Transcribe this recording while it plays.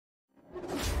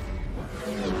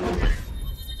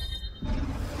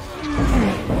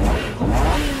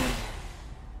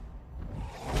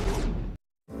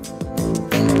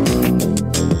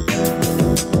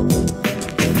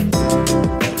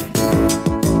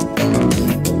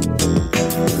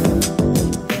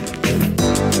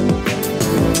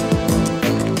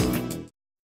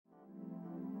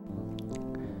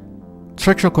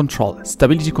traction control,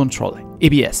 stability control,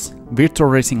 ABS, virtual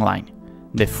racing line.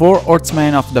 The four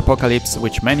horsemen of the apocalypse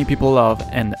which many people love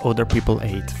and other people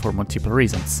hate for multiple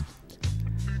reasons.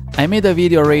 I made a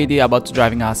video already about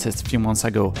driving assist a few months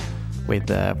ago, with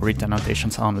written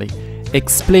annotations only,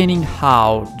 explaining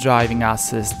how driving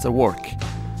assists work,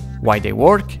 why they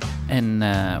work, and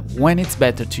when it's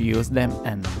better to use them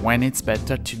and when it's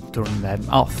better to turn them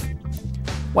off.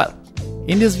 Well,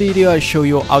 in this video I show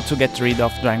you how to get rid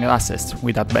of driving assist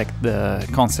without the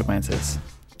consequences.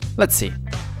 Let's see.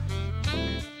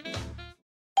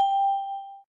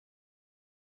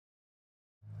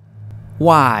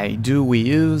 Why do we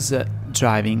use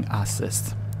driving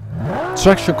assist?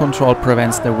 Traction control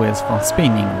prevents the wheels from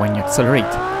spinning when you accelerate.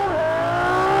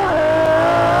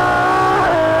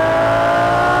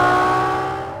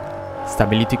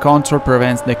 Stability control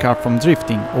prevents the car from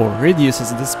drifting or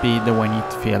reduces the speed when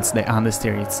it feels the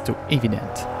understeer is too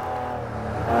evident.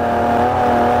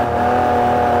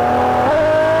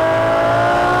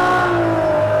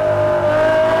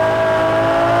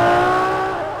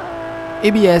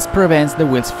 ABS prevents the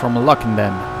wheels from locking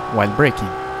them while braking.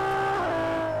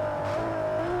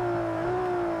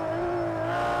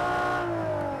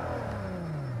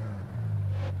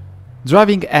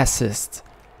 Driving assist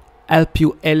help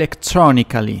you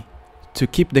electronically to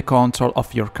keep the control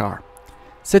of your car.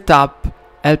 Setup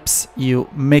helps you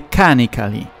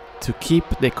mechanically to keep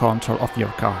the control of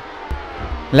your car.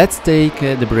 Let's take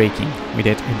the braking with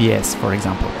ABS, for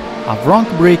example. A wrong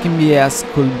braking BS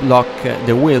could lock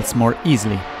the wheels more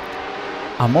easily.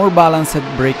 A more balanced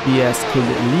brake BS could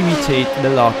limitate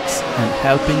the locks and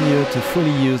helping you to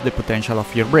fully use the potential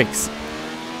of your brakes.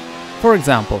 For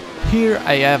example, here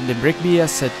I have the brake BS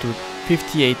set to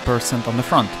 58% on the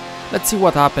front. Let's see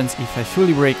what happens if I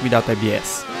fully brake without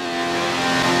ABS.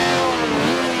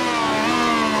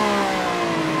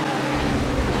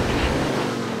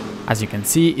 As you can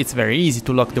see, it's very easy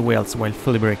to lock the wheels while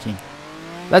fully braking.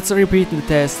 Let's repeat the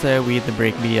test with the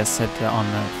brake BS set on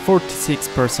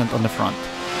 46% on the front.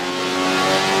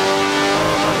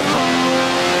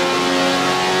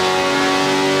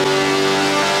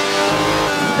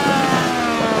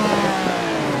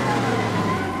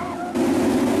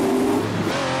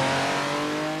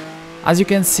 As you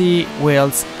can see,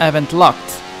 wheels haven't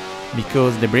locked,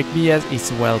 because the brake BS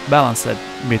is well balanced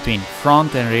between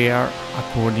front and rear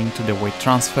according to the weight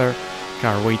transfer,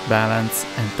 car weight balance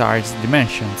and tires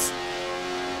dimensions.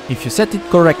 If you set it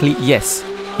correctly, yes,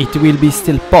 it will be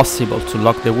still possible to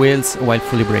lock the wheels while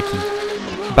fully braking,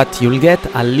 but you'll get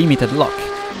a limited lock.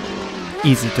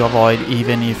 Easy to avoid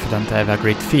even if you don't have a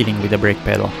great feeling with the brake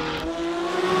pedal.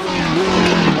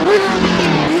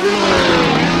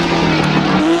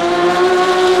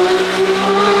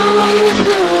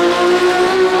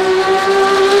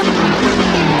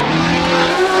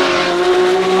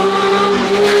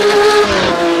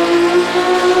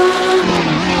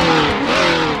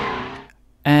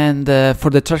 And for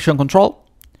the traction control,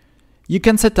 you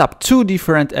can set up two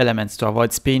different elements to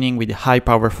avoid spinning with high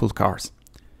powerful cars: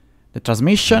 the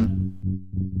transmission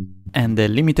and the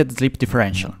limited slip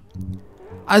differential.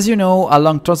 As you know, a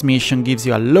long transmission gives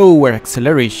you a lower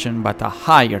acceleration but a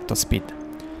higher top speed,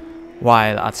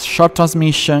 while a short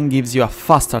transmission gives you a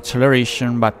faster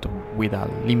acceleration but with a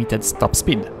limited top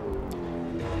speed.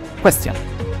 Question: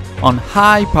 on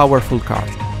high powerful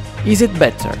cars, is it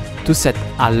better to set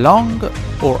a long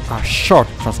or a short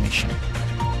transmission?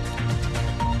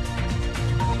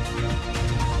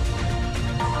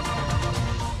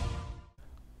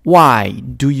 Why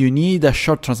do you need a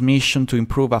short transmission to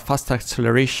improve a fast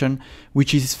acceleration,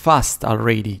 which is fast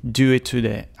already due to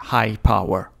the high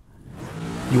power?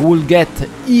 You will get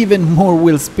even more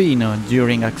wheel spin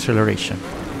during acceleration.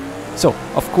 So,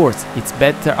 of course, it's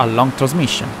better a long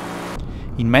transmission.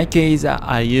 In my case,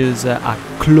 I use a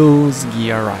close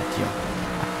gear ratio.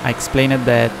 I explained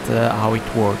that how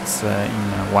it works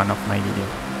in one of my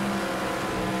videos.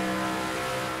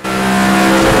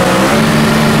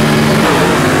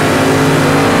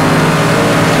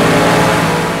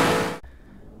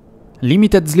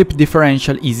 Limited slip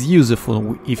differential is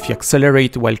useful if you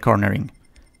accelerate while cornering.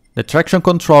 The traction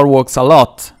control works a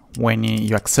lot when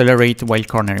you accelerate while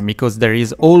cornering, because there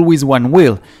is always one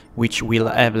wheel which will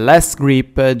have less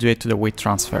grip due to the weight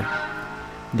transfer.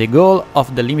 The goal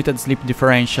of the limited slip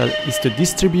differential is to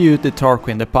distribute the torque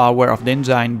and the power of the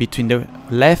engine between the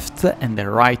left and the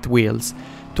right wheels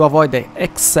to avoid the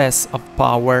excess of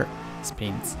power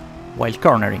spins while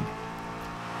cornering.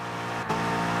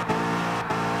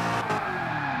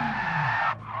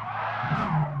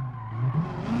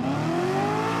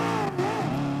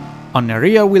 On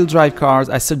rear-wheel drive cars,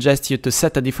 I suggest you to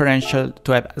set a differential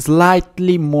to have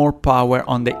slightly more power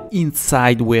on the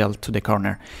inside wheel to the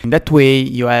corner. In that way,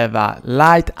 you have a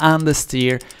light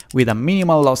understeer with a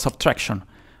minimal loss of traction,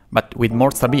 but with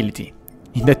more stability.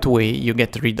 In that way, you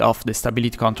get rid of the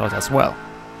stability controls as well.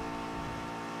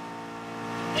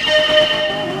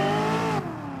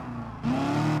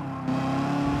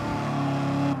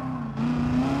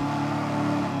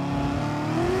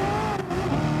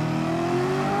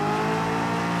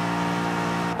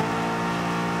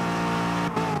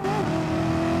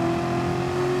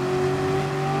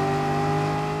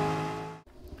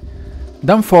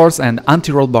 Downforce and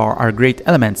anti-roll bar are great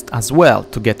elements as well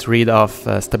to get rid of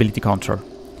stability control.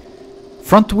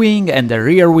 Front wing and the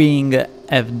rear wing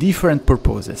have different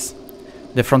purposes.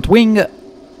 The front wing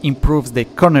improves the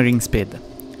cornering speed.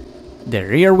 The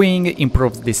rear wing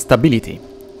improves the stability.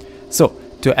 So,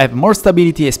 to have more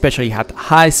stability, especially at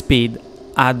high speed,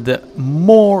 add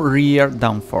more rear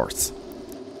downforce.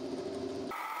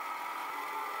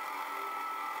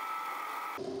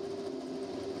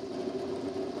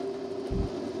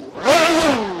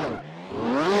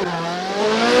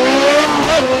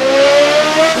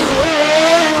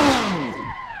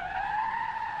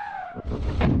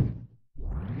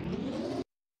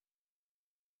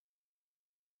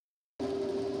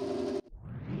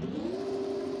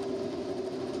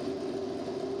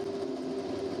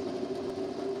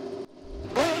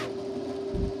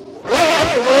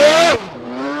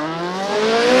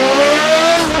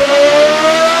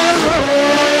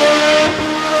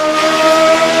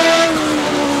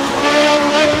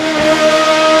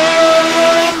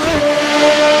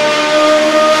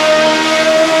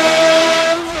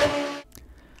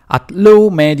 At low,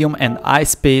 medium and high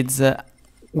speeds,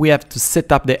 we have to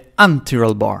set up the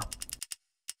anti-roll bar.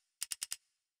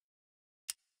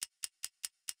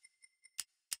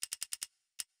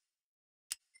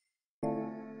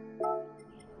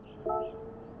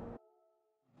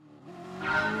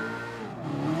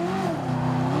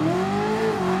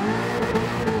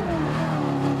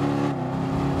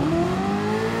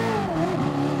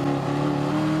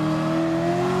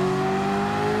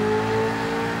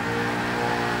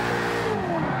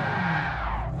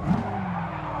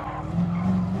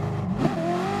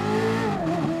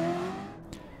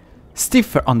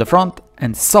 Stiffer on the front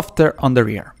and softer on the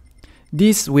rear.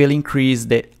 This will increase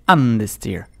the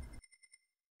understeer.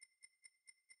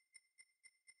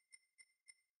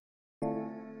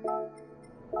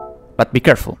 But be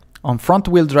careful, on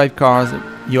front-wheel drive cars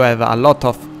you have a lot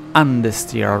of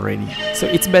understeer already, so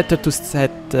it's better to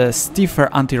set stiffer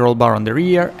anti-roll bar on the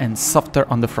rear and softer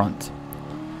on the front.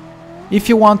 If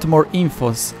you want more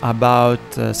infos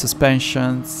about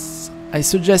suspensions, I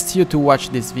suggest you to watch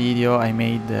this video I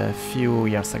made a few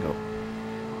years ago.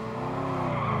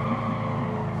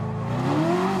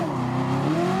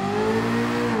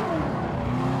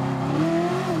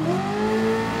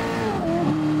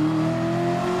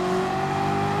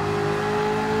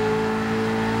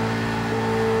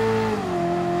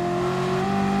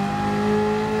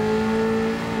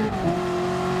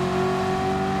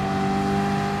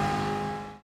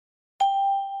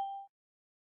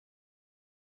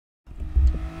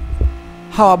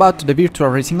 How about the virtual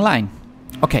racing line?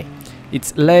 Okay,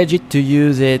 it's legit to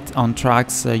use it on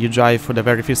tracks you drive for the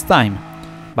very first time,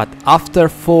 but after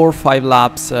 4 or 5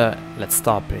 laps, let's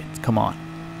stop it, come on.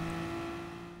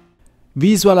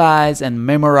 Visualize and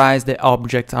memorize the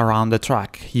objects around the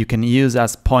track you can use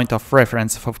as point of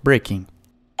reference for braking.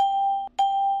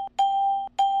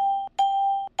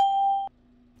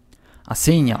 A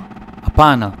signal, a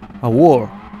panel, a wall,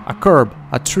 a curb,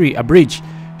 a tree, a bridge.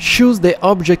 Choose the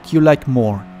object you like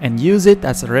more and use it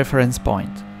as a reference point,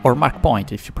 or mark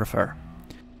point if you prefer.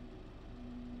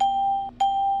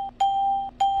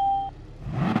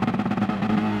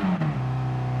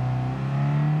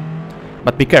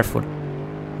 But be careful,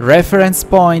 reference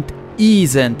point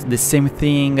isn't the same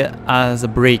thing as a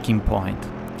braking point.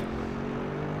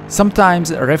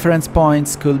 Sometimes reference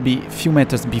points could be a few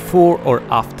meters before or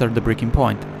after the braking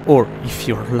point, or if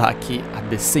you're lucky, at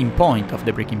the same point of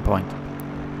the braking point.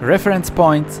 Reference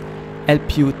points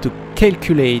help you to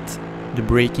calculate the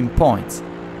braking points,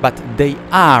 but they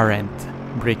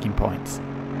aren't braking points.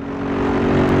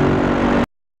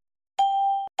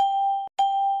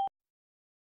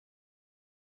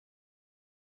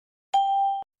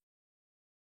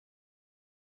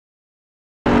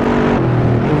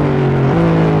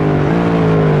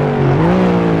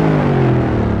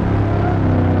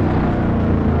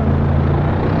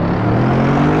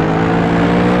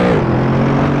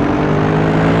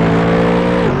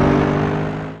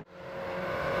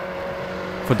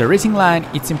 For the racing line,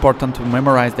 it's important to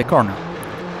memorize the corner.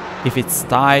 If it's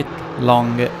tight,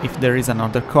 long, if there is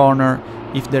another corner,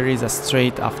 if there is a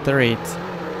straight after it.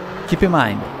 Keep in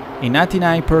mind, in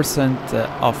 99%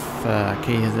 of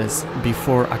cases,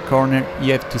 before a corner,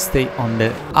 you have to stay on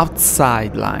the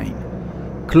outside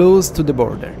line, close to the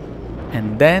border,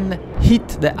 and then hit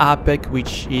the apex,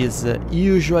 which is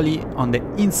usually on the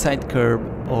inside curb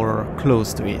or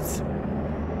close to it.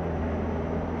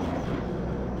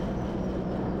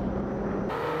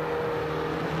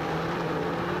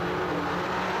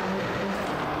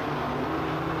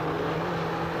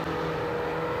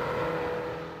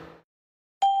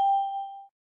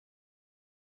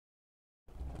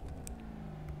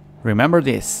 Remember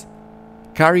this,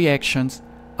 car reactions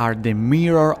are the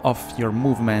mirror of your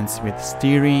movements with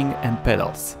steering and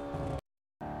pedals.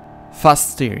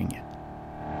 Fast steering.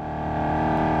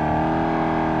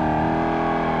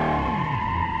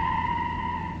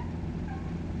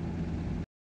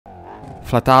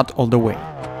 Flat out all the way.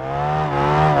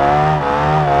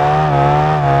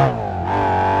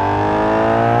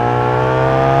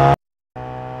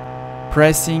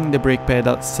 Pressing the brake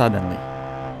pedal suddenly.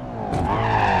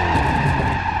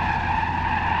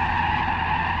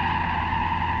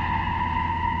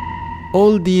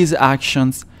 All these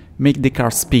actions make the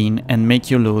car spin and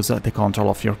make you lose the control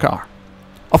of your car.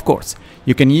 Of course,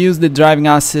 you can use the driving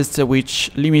assist, which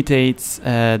limits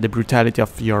the brutality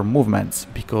of your movements,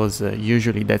 because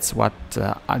usually that's what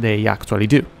they actually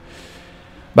do.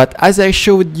 But as I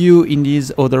showed you in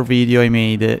this other video I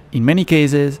made, in many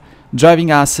cases, driving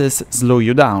assists slow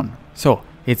you down. So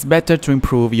it's better to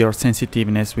improve your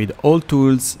sensitiveness with all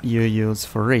tools you use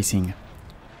for racing.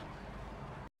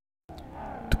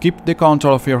 To keep the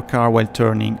control of your car while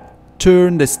turning,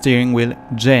 turn the steering wheel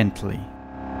gently.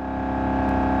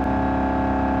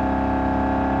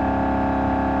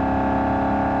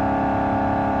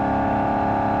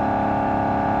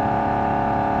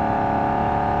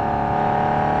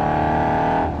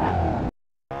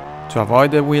 To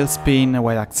avoid the wheel spin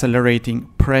while accelerating,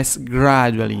 press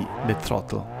gradually the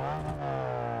throttle.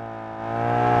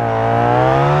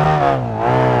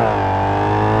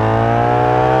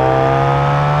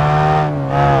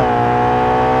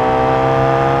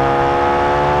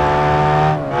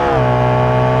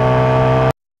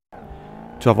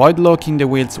 To avoid locking the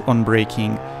wheels on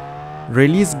braking,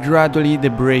 release gradually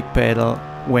the brake pedal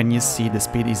when you see the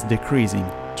speed is decreasing,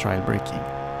 trial braking.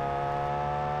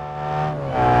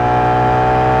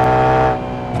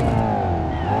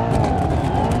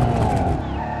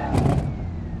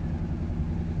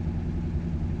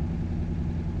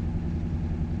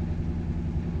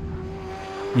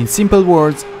 In simple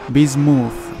words, be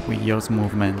smooth with your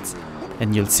movements,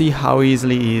 and you'll see how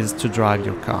easily it is to drive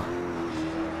your car.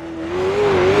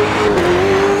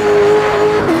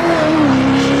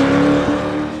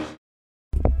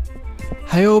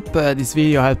 I hope this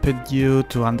video helped you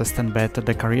to understand better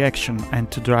the car reaction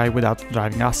and to drive without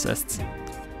driving assists.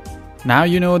 Now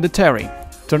you know the theory.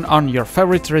 Turn on your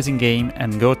favorite racing game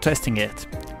and go testing it.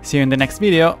 See you in the next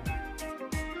video!